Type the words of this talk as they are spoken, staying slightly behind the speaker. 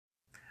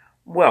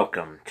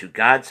Welcome to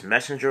God's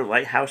Messenger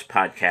Lighthouse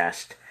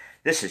Podcast.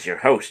 This is your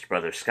host,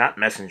 Brother Scott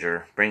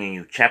Messenger, bringing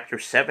you Chapter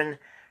 7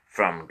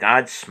 from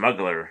God's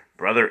Smuggler,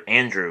 Brother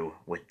Andrew,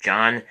 with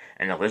John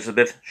and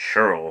Elizabeth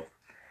Sherrill.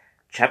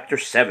 Chapter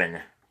 7,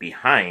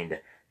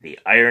 Behind the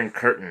Iron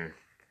Curtain.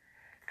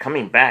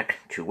 Coming back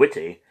to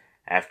Whitty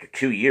after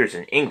 2 years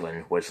in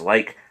England was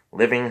like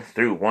living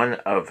through one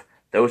of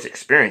those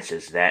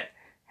experiences that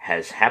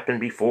has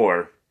happened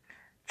before.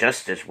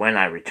 Just as when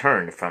I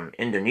returned from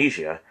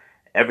Indonesia,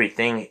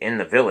 everything in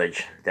the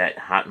village that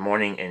hot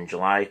morning in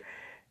July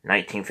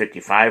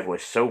 1955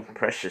 was so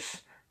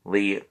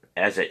preciously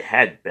as it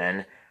had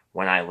been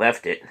when I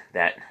left it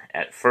that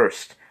at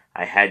first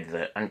I had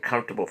the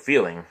uncomfortable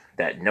feeling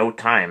that no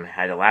time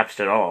had elapsed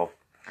at all.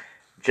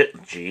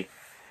 Jitji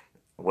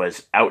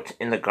was out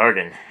in the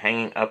garden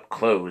hanging up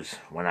clothes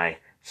when I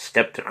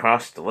stepped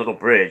across the little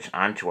bridge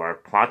onto our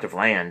plot of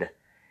land.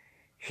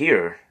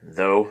 Here,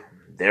 though,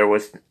 there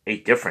was a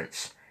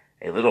difference.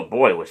 A little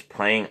boy was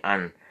playing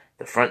on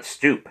the front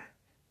stoop,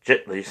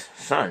 Jitli's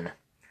son.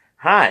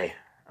 "Hi,"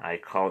 I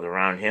called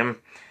around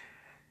him.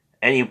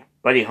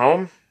 "Anybody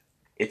home?"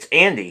 "It's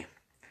Andy."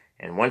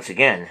 And once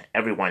again,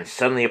 everyone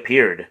suddenly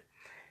appeared.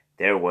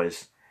 There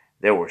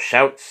were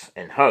shouts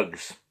and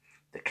hugs,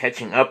 the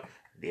catching up,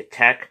 the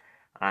attack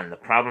on the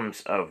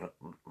problems of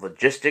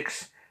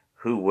logistics,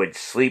 who would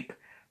sleep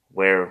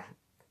where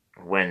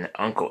when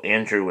Uncle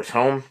Andrew was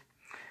home.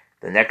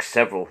 The next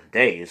several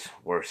days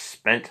were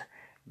spent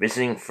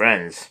visiting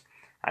friends.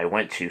 I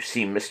went to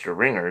see Mr.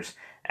 Ringers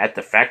at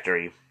the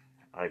factory.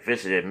 I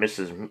visited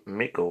Mrs.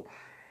 Mickle,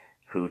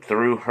 who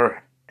threw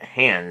her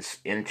hands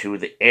into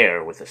the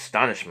air with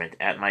astonishment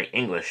at my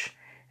English,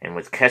 and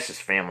with Kess's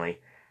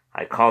family.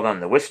 I called on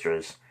the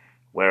Wistras,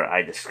 where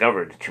I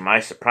discovered, to my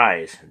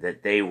surprise,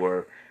 that they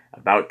were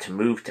about to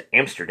move to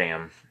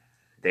Amsterdam.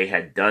 They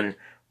had done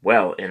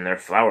well in their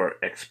flour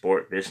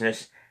export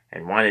business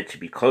and wanted to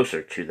be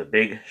closer to the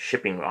big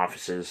shipping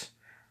offices.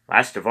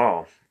 Last of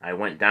all, I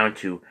went down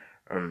to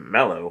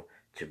Ermelo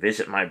to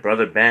visit my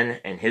brother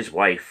Ben and his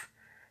wife.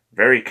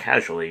 Very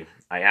casually,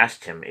 I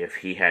asked him if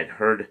he had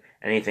heard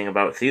anything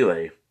about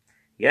Thiele.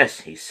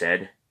 "Yes," he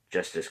said,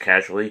 just as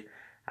casually.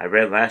 "I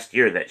read last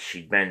year that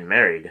she'd been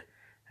married.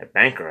 A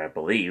banker, I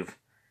believe."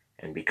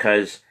 And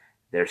because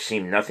there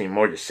seemed nothing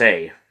more to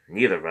say,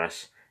 neither of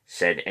us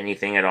said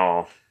anything at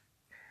all.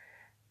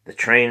 The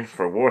train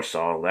for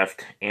Warsaw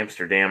left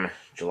Amsterdam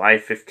July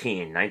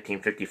 15,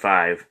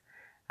 1955.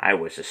 I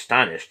was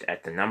astonished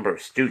at the number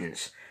of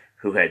students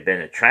who had been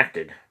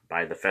attracted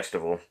by the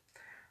festival.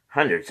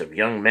 Hundreds of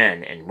young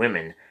men and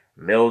women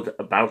milled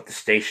about the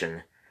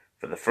station.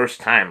 For the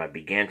first time I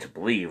began to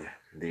believe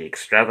the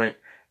extravagant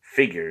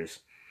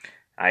figures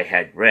I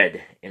had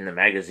read in the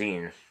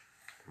magazine.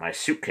 My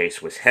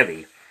suitcase was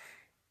heavy.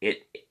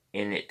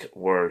 In it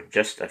were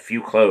just a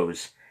few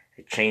clothes,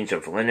 a change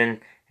of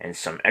linen, and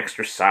some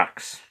extra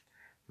socks.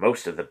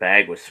 Most of the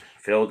bag was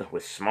filled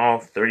with small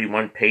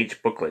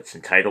 31-page booklets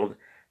entitled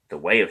 "The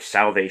Way of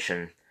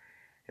Salvation."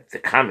 If the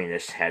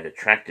communists had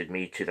attracted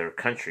me to their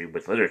country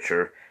with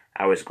literature,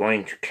 I was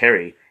going to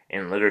carry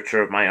in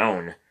literature of my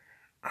own.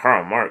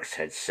 Karl Marx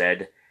had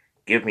said,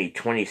 "Give me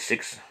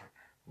 26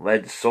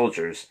 lead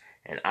soldiers,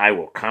 and I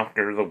will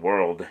conquer the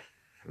world,"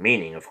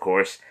 meaning, of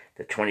course,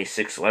 the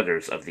 26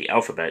 letters of the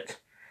alphabet.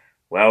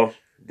 Well,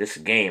 this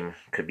game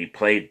could be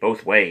played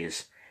both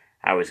ways.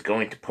 I was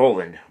going to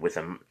Poland with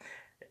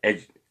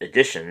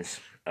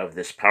editions of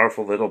this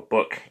powerful little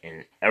book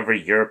in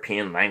every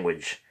European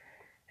language.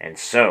 And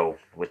so,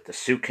 with the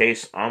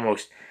suitcase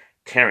almost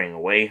tearing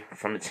away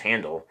from its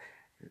handle,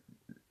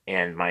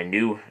 and my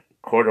new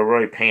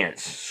corduroy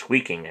pants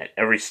squeaking at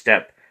every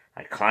step,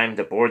 I climbed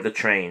aboard the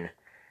train.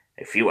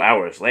 A few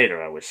hours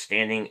later I was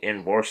standing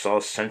in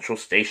Warsaw's Central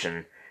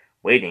Station,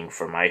 waiting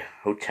for my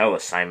hotel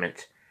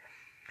assignment.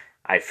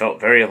 I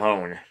felt very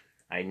alone.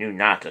 I knew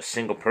not a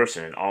single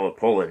person in all of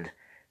Poland,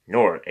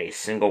 nor a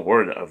single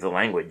word of the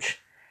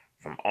language.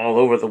 From all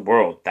over the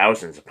world,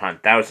 thousands upon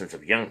thousands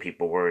of young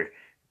people were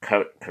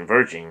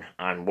converging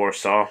on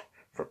Warsaw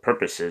for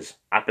purposes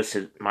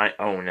opposite my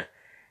own.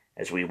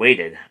 As we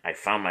waited, I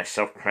found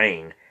myself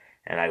praying,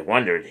 and I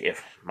wondered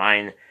if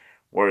mine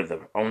were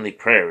the only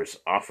prayers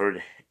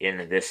offered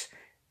in this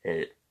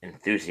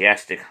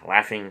enthusiastic,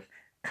 laughing,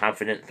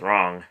 confident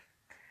throng.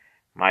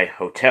 My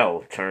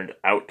hotel turned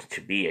out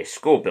to be a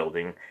school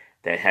building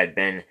that had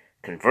been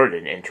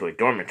converted into a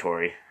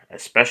dormitory,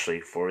 especially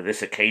for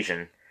this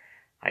occasion.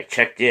 I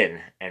checked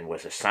in and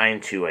was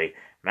assigned to a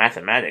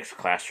mathematics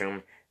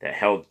classroom that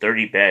held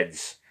 30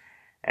 beds.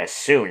 As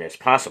soon as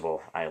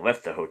possible, I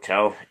left the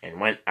hotel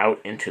and went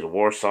out into the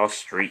Warsaw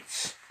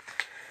streets,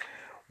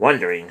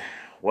 wondering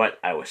what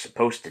I was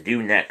supposed to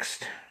do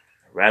next.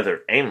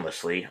 Rather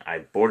aimlessly, I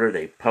boarded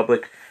a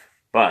public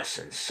bus,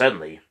 and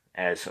suddenly,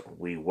 as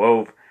we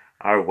wove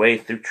our way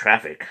through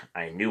traffic,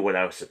 I knew what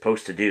I was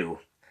supposed to do.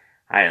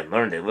 I had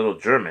learned a little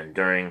German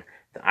during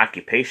the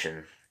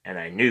occupation, and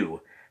I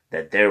knew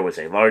that there was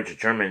a large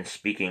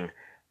German-speaking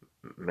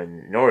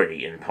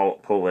minority in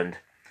Poland.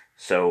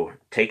 So,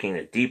 taking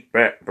a deep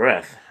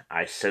breath,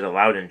 I said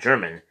aloud in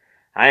German,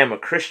 I am a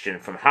Christian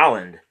from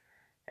Holland.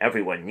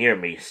 Everyone near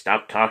me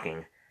stopped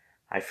talking.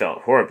 I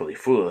felt horribly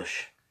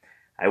foolish.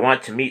 I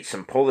want to meet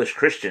some Polish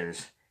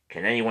Christians.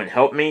 Can anyone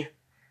help me?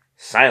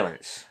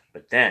 Silence.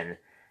 But then,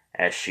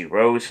 as she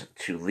rose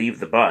to leave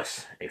the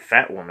bus, a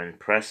fat woman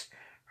pressed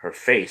her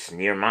face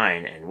near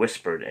mine and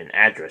whispered an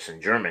address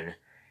in German.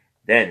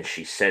 Then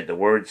she said the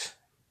words,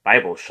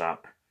 Bible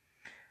shop.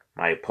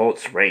 My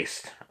pulse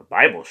raced. A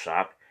Bible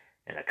shop?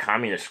 In a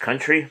communist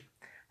country?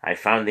 I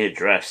found the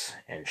address,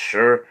 and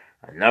sure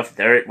enough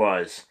there it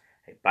was,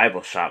 a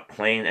Bible shop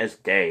plain as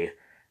day.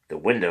 The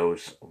window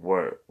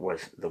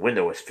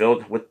was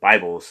filled with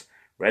Bibles,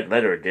 red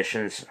letter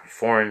editions,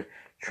 foreign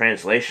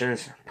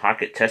translations,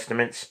 pocket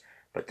testaments,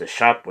 but the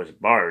shop was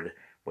barred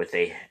with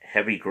a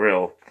heavy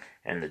grill,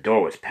 and the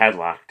door was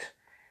padlocked.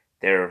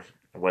 There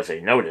was a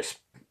notice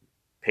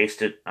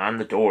pasted on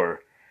the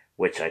door,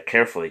 which I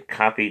carefully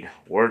copied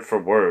word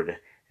for word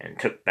and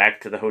took back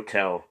to the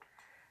hotel.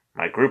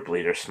 My group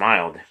leader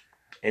smiled.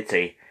 It's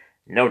a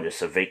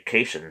notice of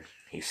vacation,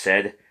 he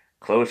said.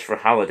 Closed for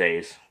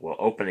holidays. Will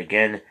open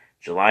again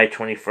July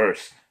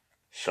 21st.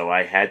 So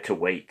I had to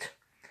wait.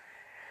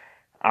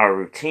 Our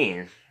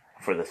routine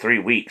for the 3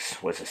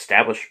 weeks was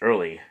established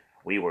early.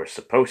 We were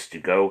supposed to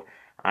go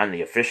on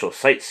the official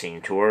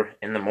sightseeing tour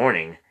in the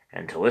morning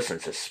and to listen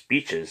to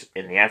speeches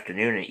in the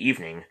afternoon and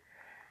evening.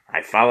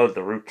 I followed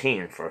the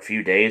routine for a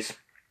few days.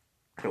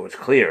 It was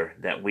clear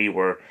that we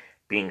were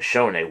being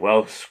shown a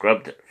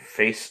well-scrubbed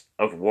face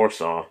of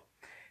Warsaw.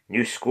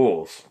 New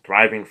schools,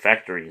 thriving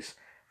factories,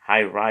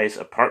 high-rise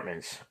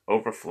apartments,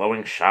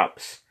 overflowing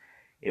shops.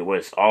 It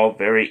was all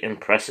very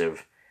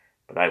impressive,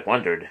 but I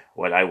wondered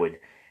what I would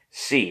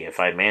see if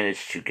I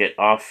managed to get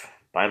off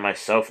by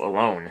myself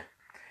alone.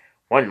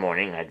 One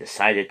morning I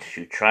decided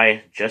to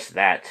try just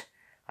that.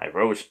 I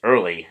rose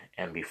early,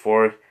 and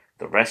before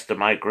the rest of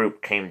my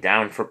group came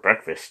down for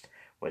breakfast,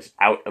 was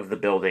out of the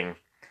building.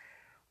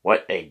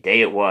 What a day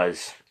it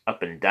was!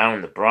 Up and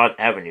down the broad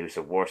avenues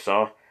of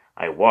Warsaw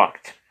I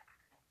walked,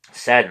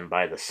 saddened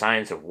by the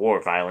signs of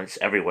war violence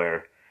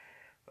everywhere.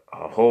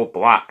 Whole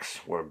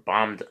blocks were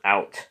bombed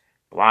out,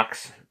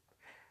 blocks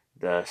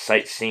the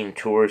sightseeing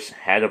tours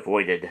had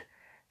avoided.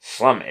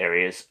 Slum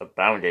areas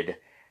abounded,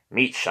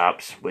 meat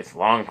shops with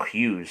long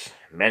queues,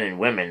 men and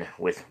women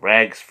with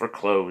rags for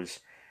clothes.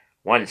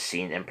 One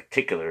scene in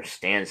particular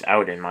stands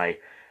out in my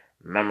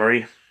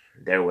memory.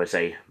 There was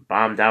a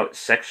bombed-out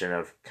section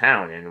of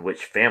town in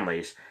which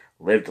families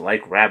lived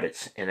like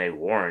rabbits in a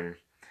warren.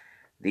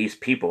 These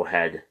people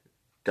had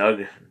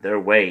dug their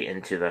way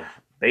into the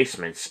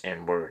basements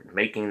and were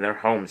making their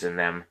homes in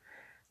them.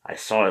 I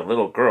saw a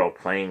little girl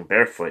playing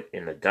barefoot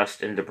in the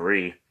dust and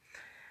debris.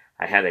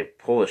 I had a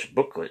Polish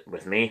booklet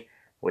with me,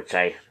 which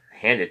I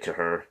handed to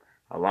her,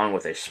 along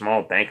with a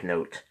small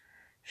banknote.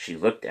 She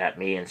looked at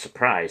me in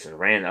surprise and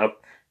ran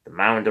up the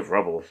mound of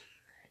rubble.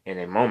 In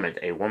a moment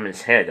a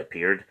woman's head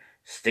appeared,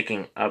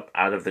 sticking up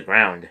out of the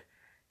ground.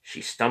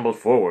 She stumbled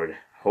forward,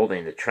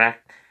 holding the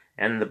tract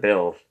and the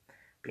bill.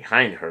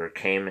 Behind her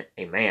came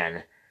a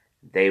man.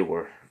 They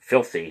were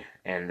filthy,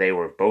 and they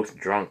were both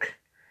drunk.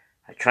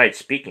 I tried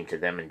speaking to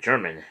them in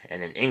German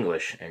and in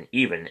English and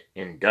even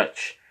in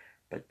Dutch,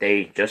 but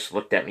they just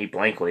looked at me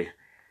blankly.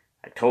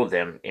 I told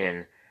them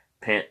in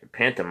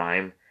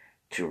pantomime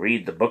to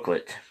read the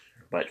booklet,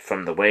 but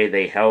from the way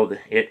they held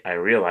it I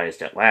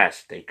realized at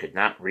last they could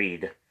not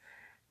read.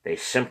 They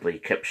simply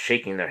kept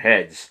shaking their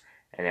heads,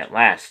 and at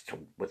last,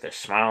 with a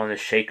smile and a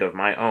shake of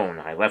my own,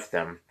 I left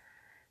them.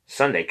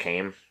 Sunday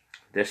came.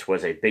 This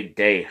was a big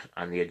day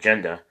on the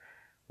agenda.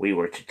 We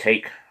were to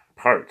take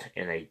part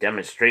in a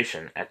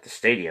demonstration at the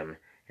stadium.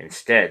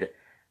 Instead,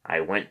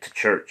 I went to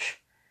church.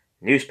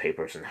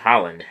 Newspapers in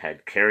Holland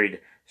had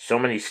carried so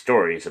many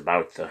stories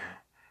about the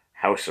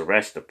house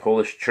arrest of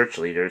Polish church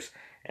leaders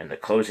and the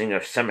closing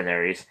of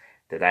seminaries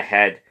that I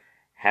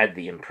had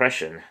the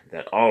impression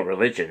that all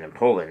religion in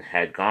Poland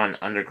had gone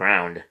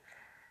underground.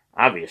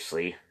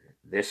 Obviously,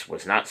 this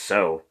was not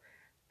so.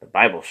 The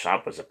Bible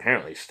shop was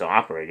apparently still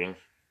operating.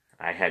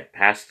 I had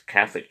passed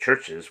Catholic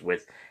churches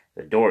with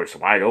the doors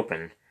wide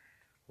open.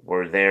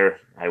 Were there,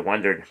 I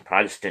wondered,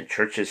 Protestant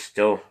churches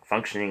still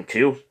functioning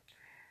too?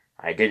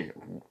 I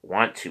didn't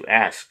want to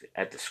ask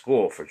at the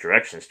school for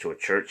directions to a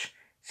church,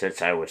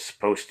 since I was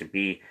supposed to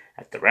be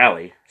at the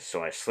rally,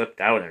 so I slipped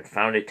out and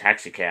found a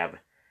taxicab.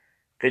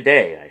 "Good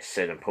day," I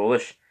said in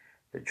Polish.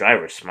 The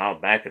driver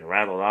smiled back and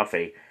rattled off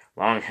a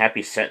long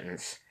happy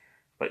sentence,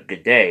 but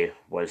good day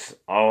was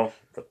all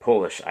the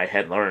Polish I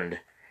had learned,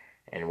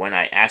 and when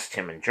I asked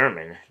him in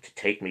German to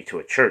take me to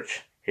a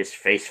church, his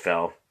face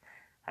fell.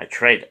 I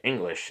tried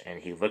English,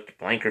 and he looked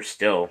blanker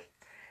still.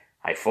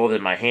 I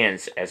folded my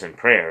hands as in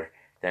prayer,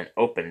 then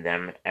opened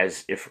them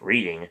as if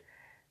reading.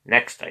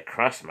 Next I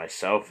crossed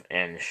myself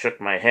and shook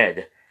my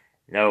head.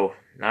 No,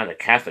 not a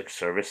Catholic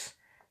service.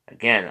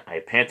 Again I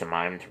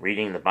pantomimed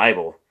reading the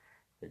Bible.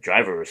 The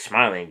driver was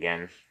smiling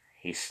again.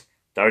 He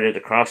started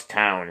across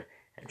town,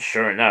 and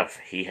sure enough,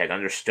 he had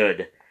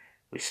understood.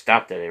 We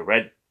stopped at a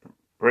red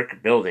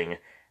brick building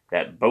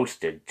that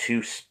boasted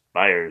 2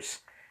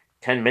 spires.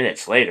 10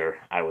 minutes later,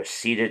 I was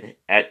seated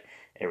at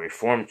a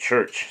Reformed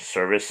church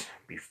service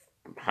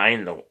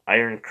behind the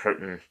Iron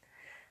Curtain.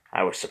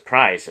 I was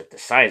surprised at the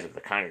size of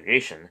the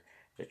congregation.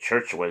 The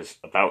church was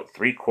about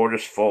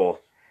 3/4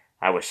 full.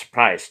 I was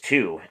surprised,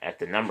 too, at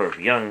the number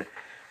of young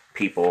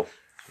people.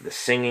 The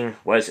singing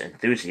was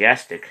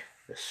enthusiastic,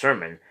 the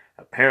sermon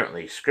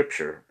apparently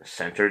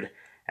scripture-centered,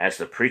 as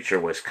the preacher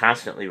was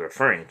constantly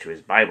referring to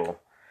his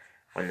Bible.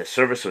 When the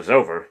service was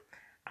over,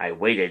 I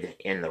waited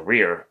in the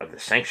rear of the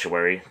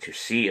sanctuary to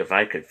see if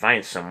I could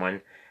find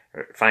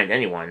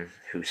anyone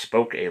who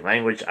spoke a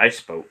language I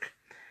spoke.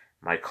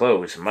 My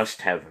clothes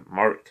must have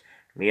marked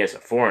me as a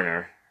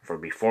foreigner, for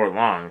before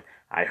long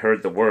I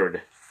heard the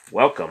word,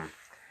 "Welcome."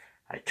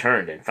 I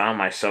turned and found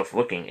myself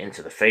looking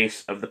into the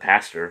face of the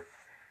pastor.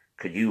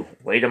 "Could you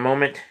wait a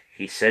moment?"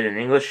 he said in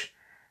English.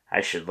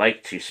 "I should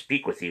like to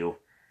speak with you,"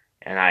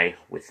 and I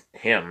with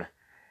him.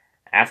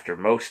 After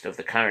most of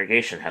the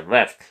congregation had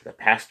left, the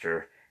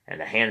pastor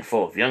and a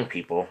handful of young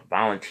people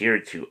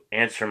volunteered to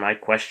answer my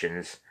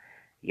questions.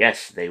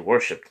 Yes, they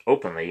worshipped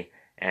openly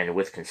and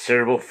with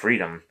considerable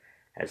freedom,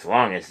 as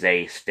long as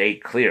they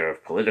stayed clear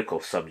of political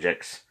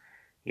subjects.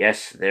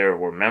 Yes, there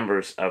were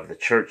members of the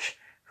church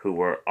who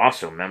were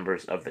also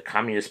members of the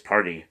Communist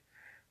Party.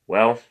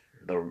 Well,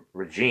 the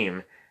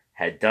regime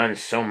had done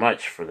so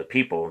much for the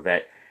people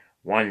that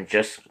one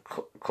just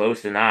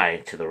closed an eye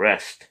to the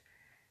rest.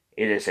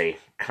 "It is a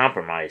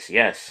compromise,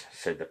 yes,"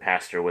 said the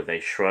pastor with a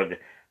shrug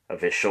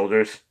of his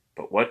shoulders,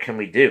 "but what can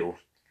we do?"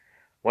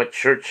 "What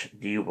church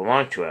do you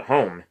belong to at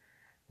home?"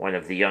 one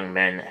of the young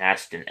men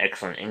asked in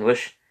excellent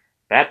English.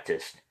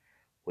 "Baptist."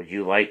 "Would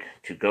you like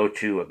to go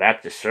to a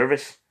Baptist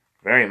service?"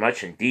 "Very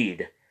much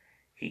indeed."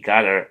 He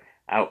got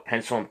out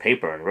pencil and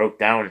paper and wrote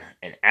down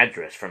an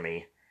address for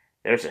me.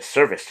 "There's a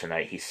service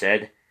tonight," he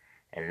said,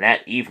 and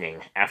that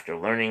evening, after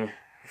learning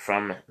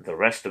from the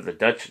rest of the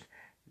Dutch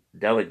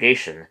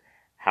delegation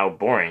how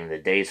boring the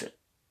day's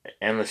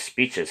endless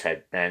speeches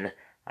had been,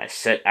 I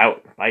set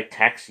out by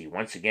taxi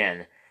once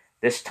again,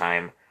 this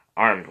time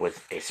armed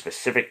with a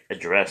specific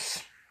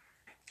address.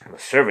 The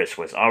service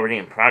was already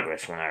in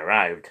progress when I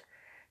arrived.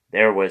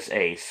 There was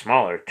a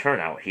smaller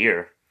turnout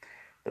here.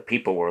 The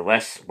people were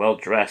less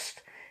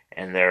well-dressed,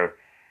 and there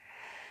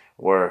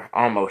were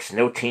almost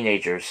no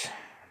teenagers.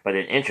 But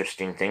an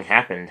interesting thing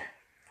happened.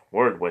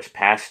 Word was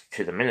passed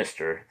to the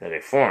minister that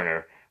a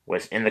foreigner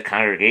was in the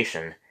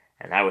congregation,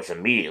 and I was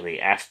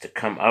immediately asked to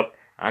come up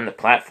on the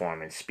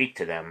platform and speak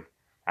to them.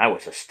 I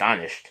was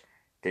astonished.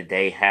 Did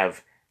they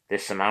have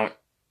this amount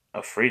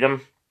of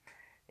freedom?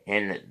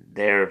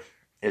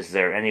 Is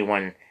there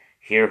anyone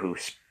here who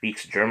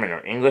speaks German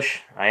or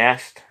English? I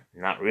asked,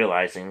 not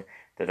realizing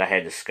that I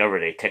had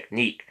discovered a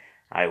technique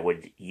I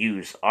would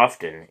use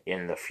often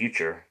in the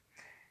future.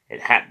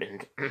 It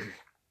happened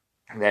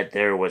that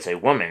there was a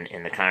woman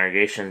in the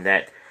congregation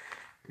that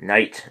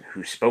night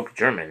who spoke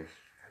German.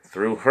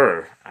 Through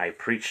her, I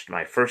preached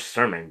my first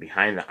sermon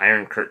behind the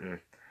Iron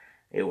Curtain.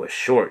 It was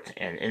short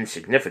and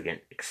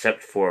insignificant,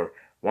 except for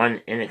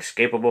one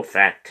inescapable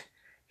fact.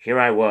 Here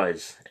I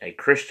was, a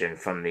Christian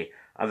from the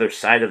other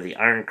side of the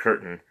Iron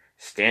Curtain,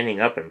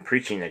 standing up and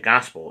preaching the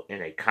gospel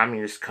in a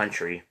communist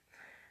country.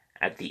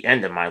 At the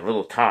end of my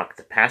little talk,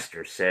 the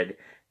pastor said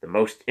the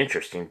most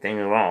interesting thing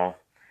of all.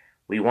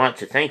 "We want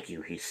to thank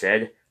you," he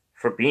said,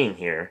 "for being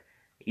here.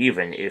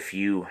 Even if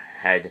you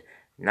had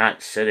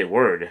not said a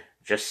word,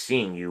 just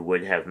seeing you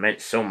would have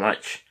meant so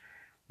much.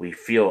 We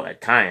feel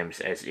at times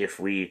as if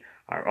we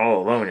are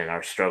all alone in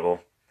our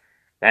struggle."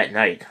 That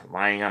night,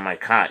 lying on my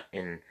cot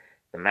in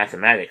the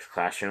mathematics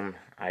classroom,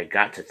 I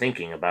got to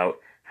thinking about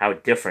how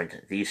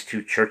different these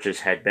two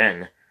churches had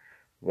been.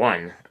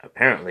 One,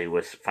 apparently,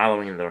 was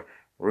following the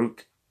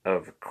route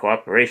of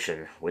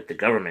cooperation with the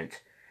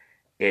government.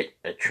 It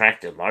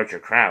attracted larger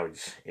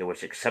crowds. It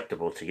was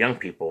acceptable to young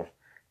people.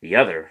 The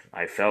other,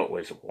 I felt,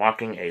 was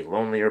walking a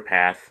lonelier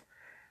path.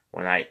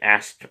 When I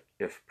asked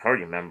if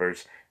party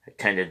members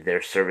attended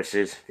their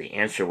services, the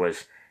answer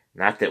was,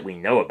 "Not that we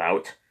know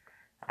about."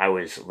 I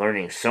was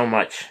learning so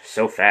much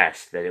so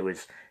fast that it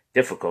was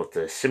difficult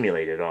to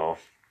assimilate it all.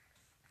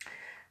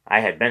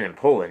 I had been in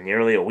Poland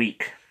nearly a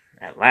week.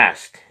 At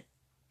last,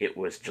 it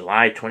was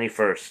July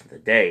 21st, the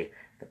day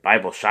the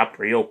Bible shop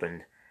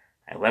reopened.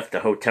 I left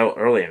the hotel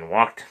early and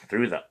walked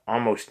through the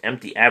almost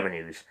empty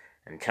avenues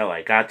until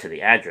I got to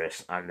the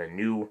address on the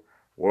New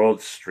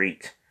World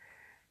Street.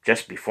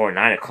 Just before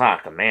 9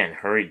 o'clock, a man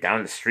hurried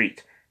down the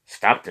street,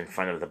 stopped in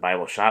front of the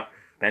Bible shop,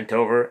 bent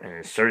over, and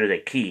inserted a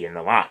key in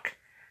the lock.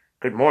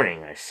 "Good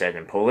morning," I said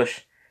in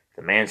Polish.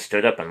 The man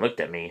stood up and looked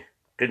at me.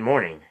 "Good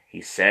morning,"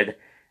 he said,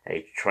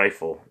 a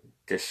trifle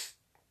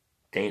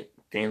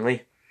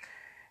disdainfully.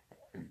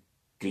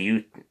 "Do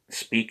you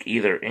speak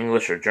either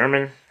English or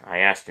German?" I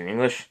asked in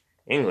English.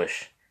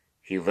 "English."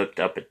 He looked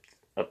up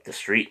the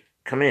street.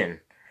 "Come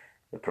in."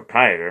 The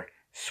proprietor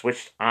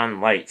switched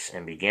on lights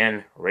and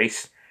began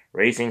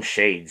raising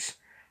shades.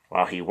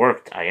 While he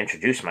worked, I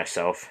introduced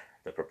myself.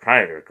 The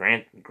proprietor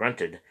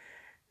grunted.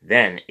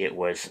 Then it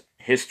was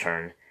his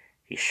turn.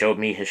 He showed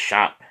me his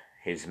shop,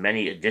 his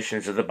many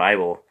editions of the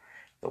Bible,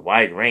 the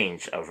wide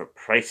range of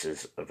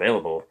prices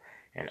available.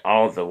 and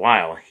all the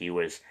while he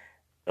was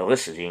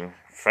eliciting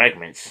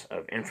fragments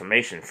of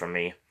information from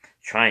me,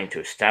 trying to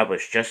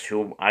establish just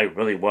who I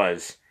really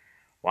was.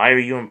 "Why are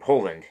you in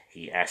Poland?"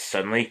 he asked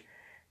suddenly.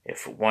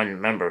 "If one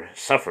member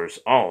suffers,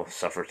 all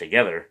suffer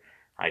together,"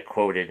 I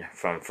quoted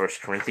from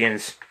 1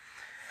 Corinthians.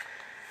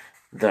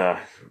 The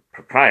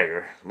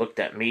proprietor looked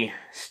at me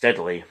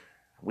steadily.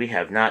 "We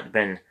have not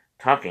been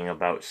talking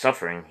about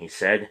suffering," he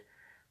said.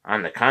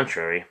 "On the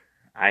contrary,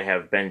 I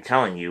have been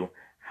telling you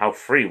how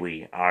free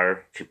we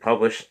are to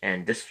publish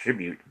and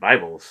distribute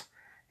Bibles."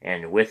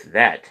 And with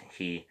that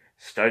he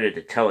started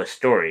to tell a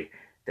story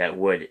that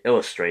would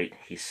illustrate,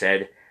 he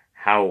said,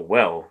 how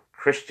well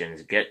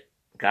Christians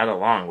got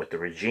along with the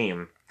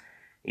regime.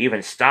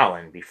 Even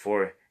Stalin,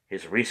 before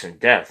his recent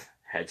death,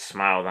 had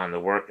smiled on the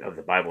work of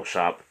the Bible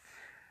shop.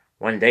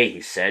 One day, he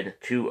said,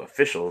 2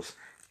 officials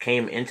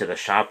came into the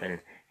shop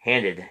and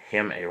handed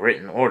him a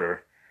written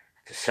order.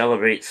 To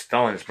celebrate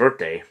Stalin's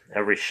birthday,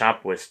 every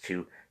shop was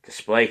to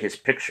display his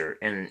picture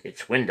in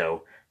its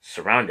window,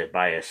 surrounded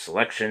by a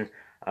selection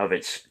of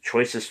its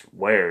choicest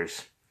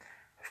wares.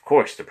 Of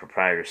course, the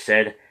proprietor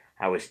said.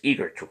 I was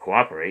eager to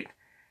cooperate.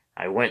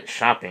 I went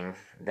shopping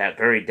that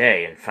very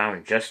day and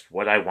found just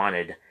what I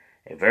wanted,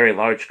 a very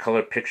large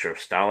color picture of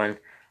Stalin,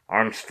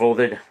 arms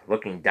folded,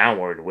 looking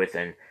downward with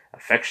an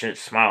affectionate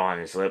smile on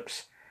his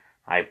lips.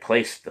 I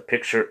placed the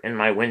picture in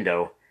my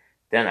window.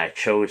 Then I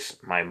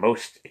chose my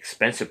most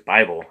expensive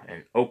Bible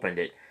and opened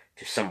it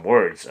to some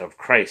words of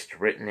Christ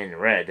written in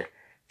red,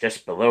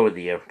 just below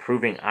the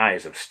approving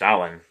eyes of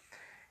Stalin.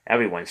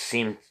 Everyone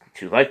seemed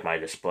to like my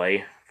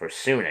display, for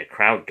soon a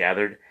crowd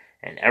gathered,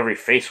 and every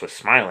face was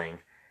smiling.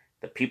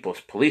 The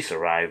people's police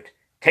arrived.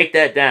 "Take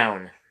that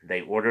down,"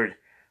 they ordered.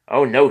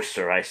 "Oh, no,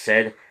 sir," I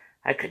said.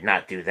 "I could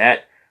not do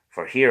that,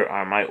 for here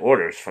are my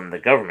orders from the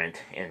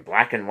government in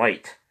black and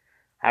white."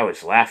 I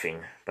was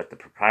laughing, but the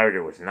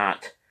proprietor was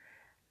not.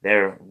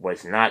 There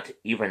was not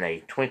even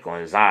a twinkle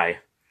in his eye.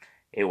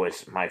 It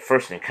was my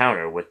first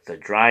encounter with the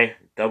dry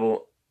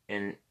double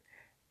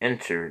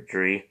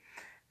entendre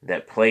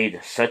that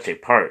played such a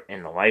part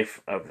in the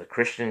life of the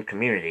Christian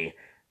community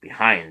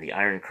behind the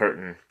Iron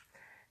Curtain.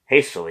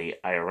 Hastily,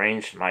 I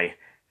arranged my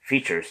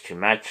features to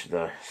match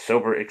the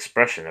sober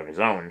expression of his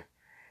own.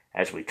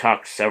 As we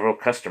talked, several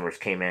customers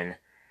came in.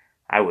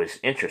 I was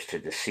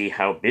interested to see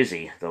how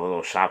busy the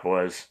little shop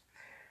was.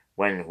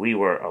 When we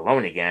were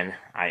alone again,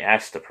 I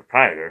asked the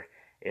proprietor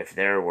if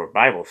there were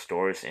Bible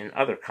stores in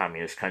other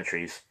communist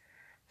countries.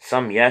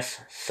 "Some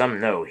yes, some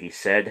no," he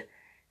said.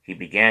 He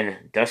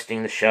began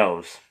dusting the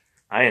shelves.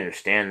 "I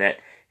understand that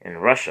in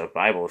Russia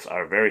Bibles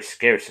are very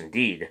scarce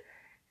indeed.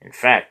 In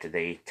fact,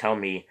 they tell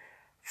me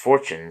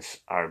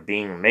fortunes are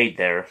being made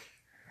there.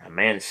 A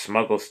man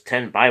smuggles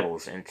 10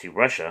 Bibles into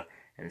Russia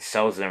and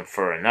sells them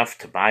for enough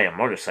to buy a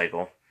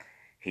motorcycle.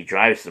 He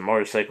drives the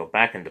motorcycle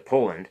back into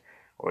Poland,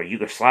 or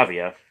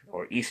Yugoslavia,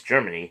 or East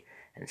Germany,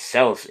 and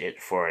sells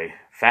it for a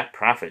fat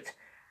profit,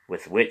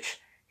 with which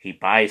he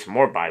buys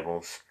more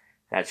Bibles.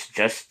 That's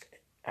just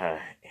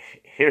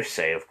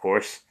hearsay, of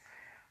course."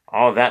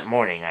 All that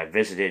morning I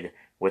visited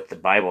with the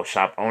Bible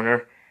shop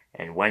owner,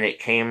 and when it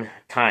came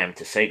time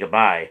to say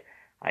goodbye,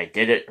 I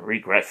did it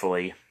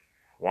regretfully.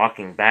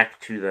 Walking back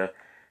to the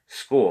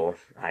school,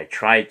 I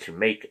tried to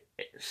make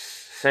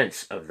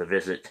sense of the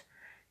visit.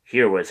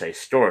 Here was a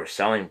store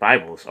selling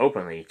Bibles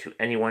openly to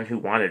anyone who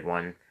wanted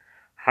one,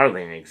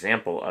 hardly an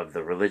example of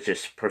the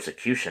religious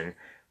persecution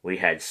we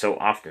had so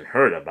often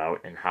heard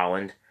about in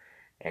Holland,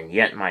 and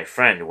yet my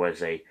friend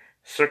was as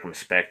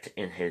circumspect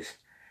in his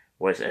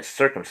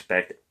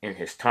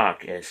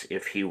talk as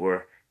if he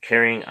were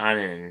carrying on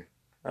an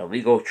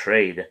illegal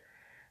trade.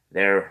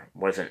 There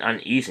was an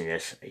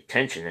uneasiness, a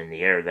tension in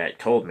the air that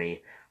told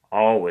me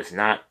all was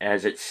not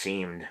as it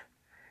seemed.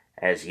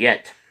 As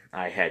yet,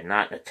 I had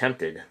not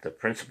attempted the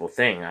principal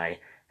thing I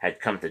had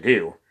come to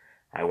do.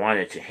 I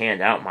wanted to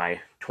hand out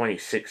my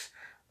 26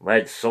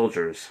 lead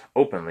soldiers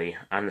openly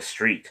on the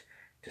street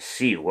to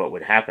see what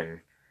would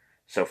happen.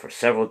 So for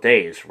several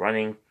days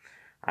running,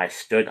 I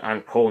stood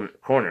on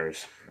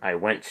corners. I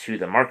went to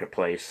the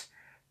marketplace,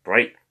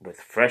 bright with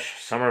fresh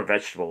summer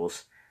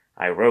vegetables.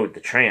 I rode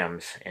the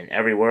trams, and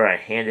everywhere I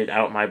handed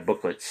out my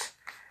booklets.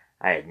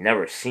 I had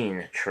never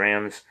seen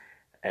trams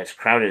as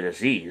crowded as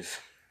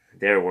these.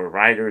 There were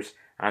riders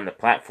on the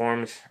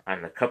platforms,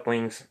 on the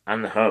couplings,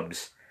 on the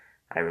hubs.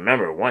 I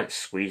remember once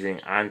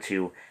squeezing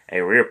onto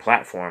a rear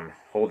platform,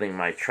 holding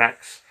my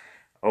tracts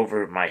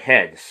over my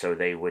head so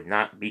they would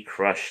not be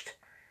crushed.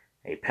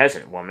 A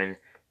peasant woman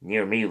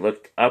near me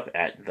looked up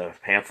at the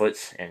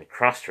pamphlets and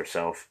crossed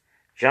herself.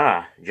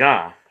 Ja,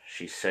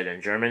 she said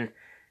in German.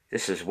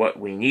 "This is what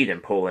we need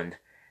in Poland."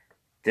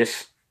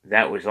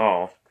 That was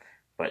all,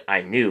 but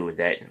I knew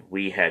that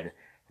we had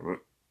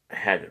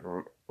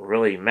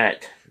really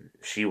met.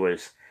 She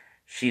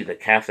the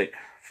Catholic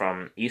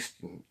from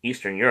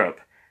Eastern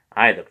Europe,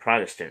 I the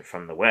Protestant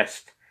from the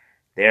West.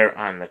 There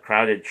on the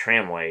crowded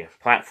tramway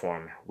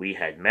platform we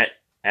had met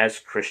as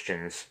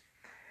Christians.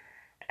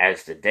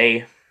 As the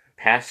day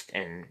passed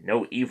and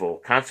no evil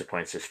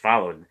consequences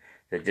followed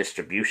the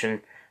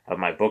distribution of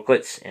my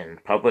booklets in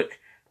public,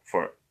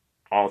 for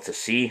all to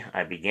see,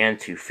 I began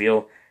to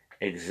feel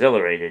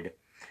exhilarated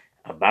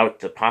about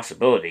the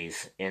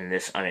possibilities in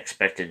this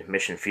unexpected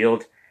mission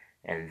field,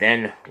 and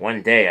then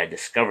one day I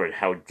discovered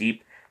how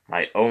deep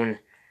my own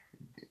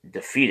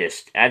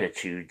defeatist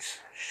attitudes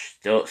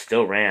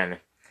still ran.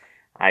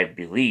 I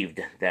believed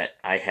that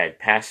I had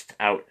passed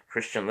out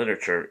Christian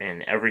literature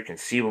in every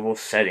conceivable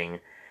setting,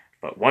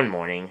 but one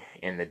morning,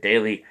 in the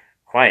daily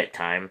quiet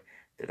time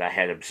that I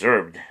had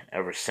observed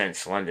ever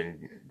since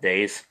London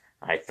days,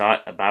 I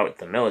thought about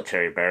the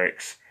military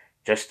barracks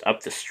just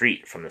up the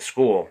street from the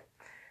school.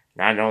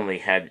 Not only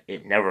had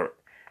it never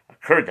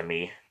occurred to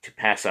me to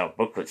pass out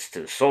booklets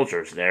to the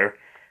soldiers there,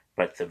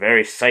 but the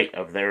very sight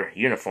of their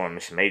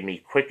uniforms made me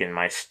quicken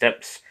my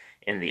steps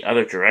in the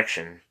other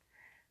direction.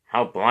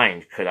 How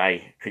blind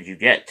could you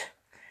get?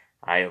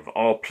 I of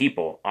all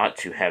people ought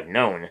to have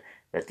known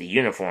that the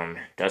uniform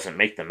doesn't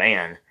make the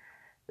man.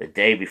 The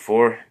day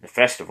before the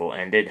festival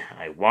ended,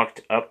 I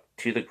walked up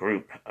to the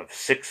group of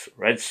 6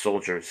 red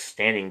soldiers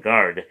standing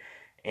guard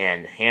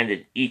and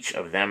handed each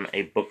of them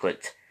a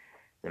booklet.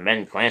 The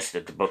men glanced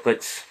at the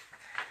booklets,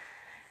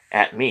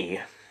 at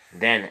me,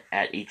 then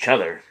at each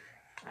other.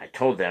 I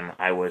told them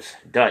I was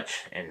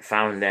Dutch and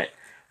found that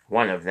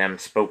one of them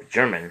spoke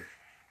German.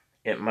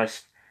 "It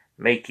must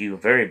make you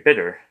very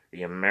bitter,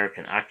 the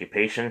American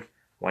occupation,"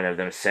 one of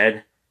them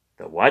said.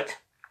 "The what?"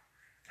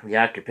 "The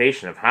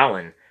occupation of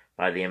Holland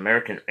by the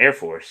American Air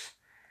Force."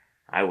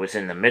 I was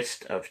in the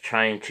midst of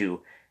trying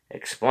to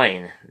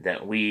explain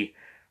that we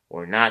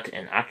were not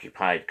an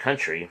occupied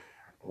country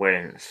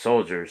when the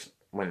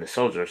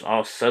soldiers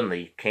all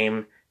suddenly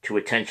came to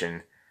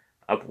attention.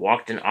 Up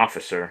walked an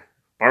officer,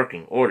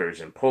 barking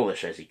orders in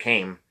Polish as he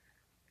came.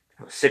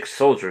 6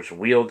 soldiers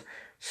wheeled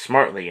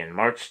smartly and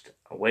marched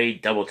away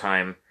double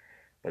time,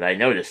 but I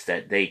noticed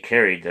that they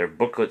carried their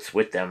booklets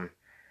with them.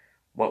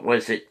 "What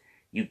was it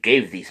you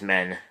gave these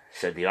men?"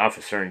 said the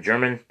officer in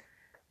German.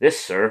 "This,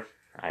 sir."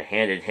 I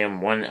handed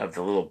him one of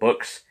the little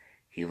books.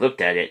 He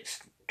looked at it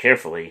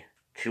carefully.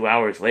 2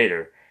 hours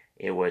later,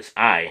 it was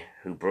I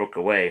who broke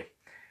away.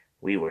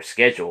 We were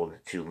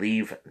scheduled to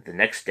leave the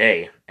next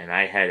day, and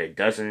I had a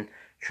dozen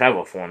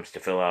travel forms to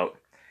fill out.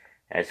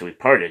 As we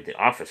parted, the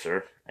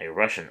officer, a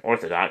Russian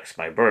Orthodox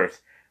by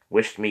birth,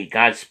 wished me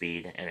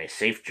Godspeed and a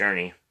safe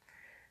journey.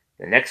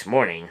 The next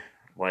morning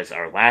was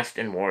our last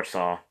in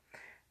Warsaw.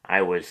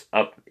 I was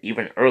up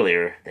even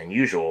earlier than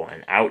usual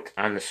and out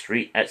on the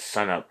street at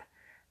sunup.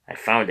 I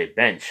found a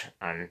bench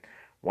on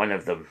one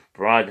of the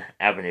broad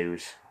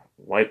avenues,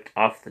 wiped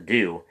off the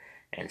dew,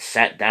 and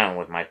sat down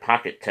with my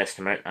pocket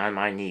testament on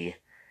my knee.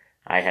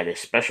 I had a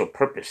special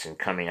purpose in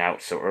coming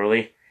out so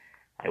early.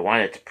 I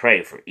wanted to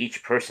pray for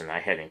each person I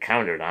had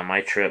encountered on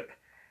my trip.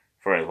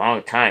 For a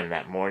long time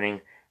that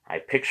morning I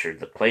pictured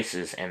the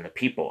places and the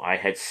people I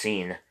had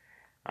seen.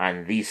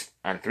 On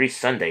 3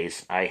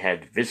 Sundays I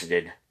had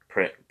visited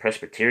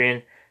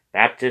Presbyterian,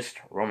 Baptist,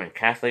 Roman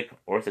Catholic,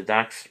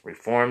 Orthodox,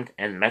 Reformed,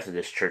 and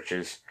Methodist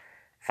churches.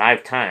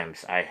 5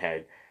 times I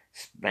had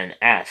been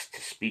asked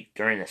to speak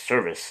during the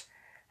service.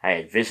 I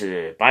had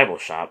visited a Bible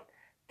shop,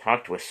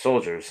 talked with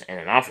soldiers and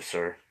an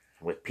officer,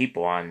 with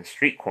people on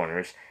street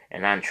corners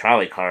and on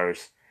trolley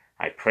cars.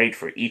 I prayed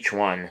for each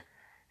one,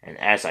 and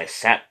as I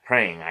sat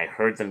praying I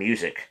heard the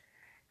music.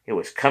 It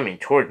was coming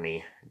toward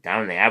me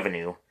down the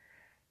avenue,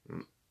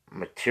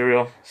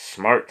 material,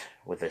 smart,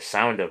 with the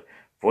sound of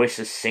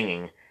voices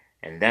singing,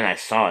 and then I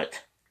saw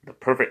it, the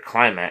perfect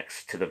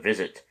climax to the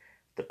visit,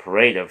 the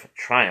parade of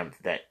triumph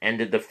that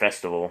ended the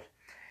festival.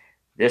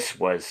 This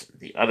was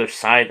the other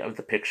side of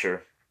the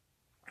picture,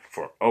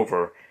 for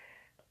over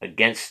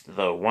against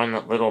the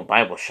one little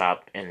Bible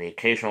shop and the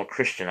occasional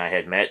Christian I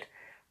had met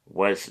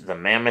was the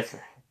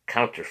mammoth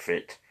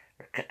counterfact,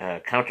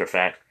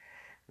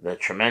 the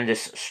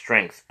tremendous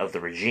strength of the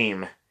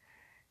regime.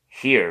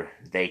 Here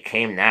they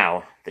came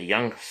now, the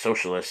young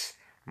socialists,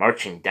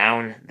 marching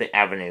down the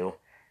avenue.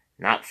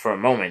 Not for a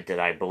moment did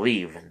I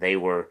believe they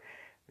were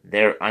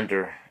there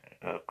under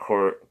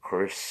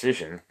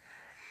coercion.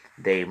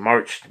 They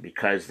marched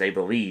because they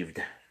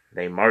believed.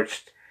 They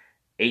marched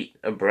 8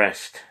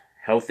 abreast,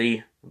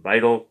 healthy,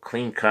 vital,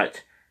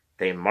 clean-cut.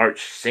 They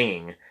marched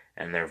singing,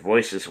 and their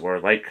voices were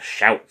like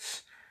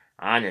shouts.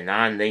 On and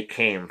on they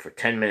came for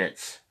 10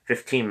 minutes,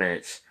 15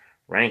 minutes,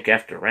 rank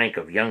after rank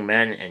of young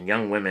men and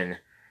young women.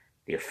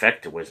 The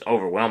effect was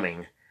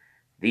overwhelming.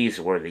 These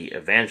were the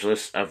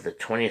evangelists of the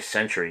 20th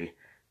century.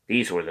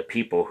 These were the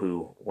people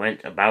who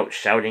went about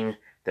shouting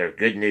their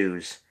good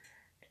news,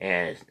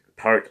 and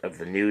part of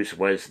the news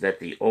was that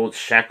the old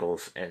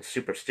shackles and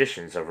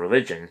superstitions of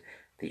religion,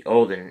 the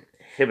old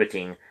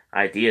inhibiting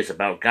ideas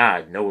about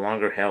God, no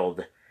longer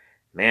held.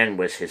 Man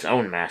was his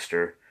own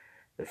master.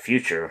 The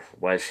future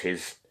was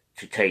his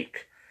to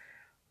take.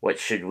 What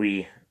should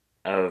we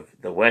of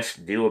the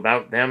West do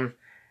about them?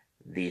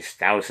 These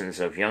thousands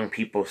of young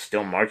people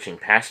still marching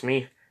past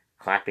me,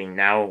 clapping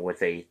now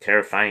with a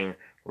terrifying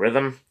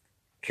rhythm.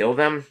 Kill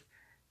them?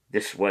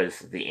 This was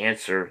the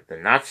answer the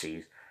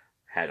Nazis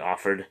had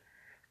offered.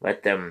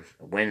 Let them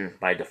win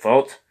by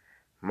default.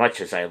 Much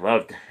as I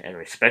loved and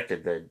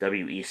respected the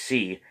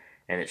WEC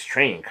and its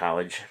training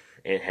college,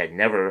 it had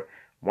never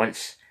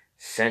once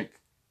sent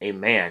a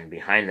man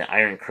behind the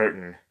Iron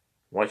Curtain.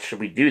 What should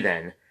we do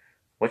then?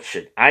 What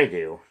should I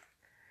do?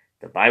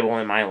 The Bible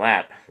in my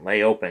lap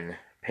lay open,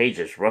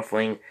 pages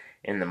ruffling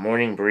in the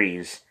morning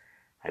breeze.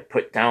 I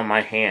put down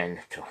my hand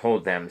to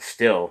hold them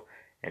still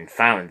and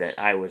found that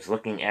I was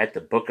looking at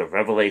the book of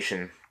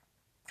Revelation.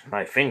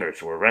 My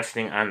fingers were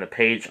resting on the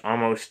page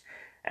almost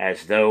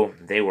as though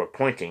they were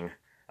pointing.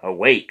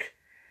 Awake,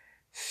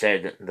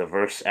 said the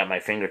verse at my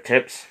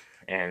fingertips,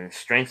 and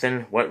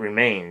strengthen what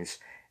remains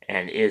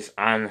and is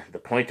on the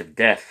point of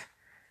death.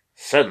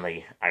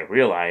 Suddenly I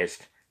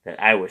realized that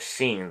I was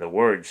seeing the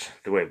words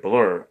through a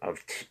blur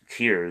of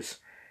tears.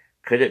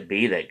 Could it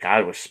be that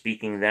God was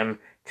speaking them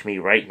to me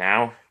right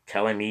now,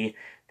 telling me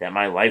that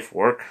my life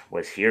work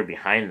was here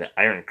behind the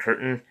Iron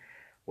Curtain,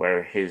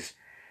 where his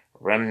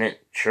remnant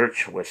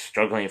church was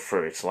struggling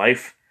for its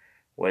life?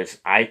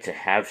 Was I to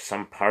have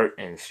some part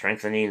in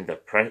strengthening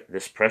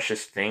this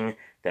precious thing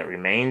that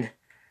remained?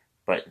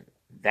 But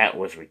that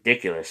was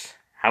ridiculous.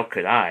 How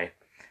could I?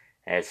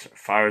 As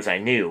far as I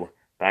knew,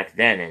 back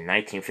then in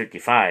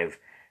 1955,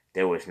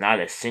 there was not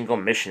a single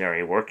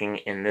missionary working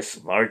in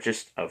this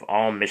largest of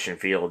all mission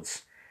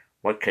fields.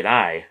 What could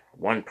I,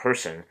 one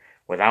person,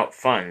 without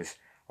funds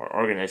or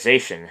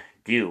organization,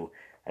 do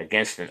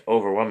against an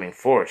overwhelming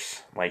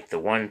force like the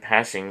one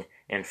passing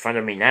in front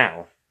of me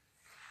now?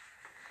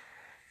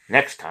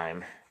 Next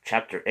time,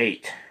 Chapter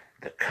 8,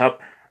 The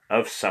Cup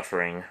of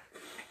Suffering.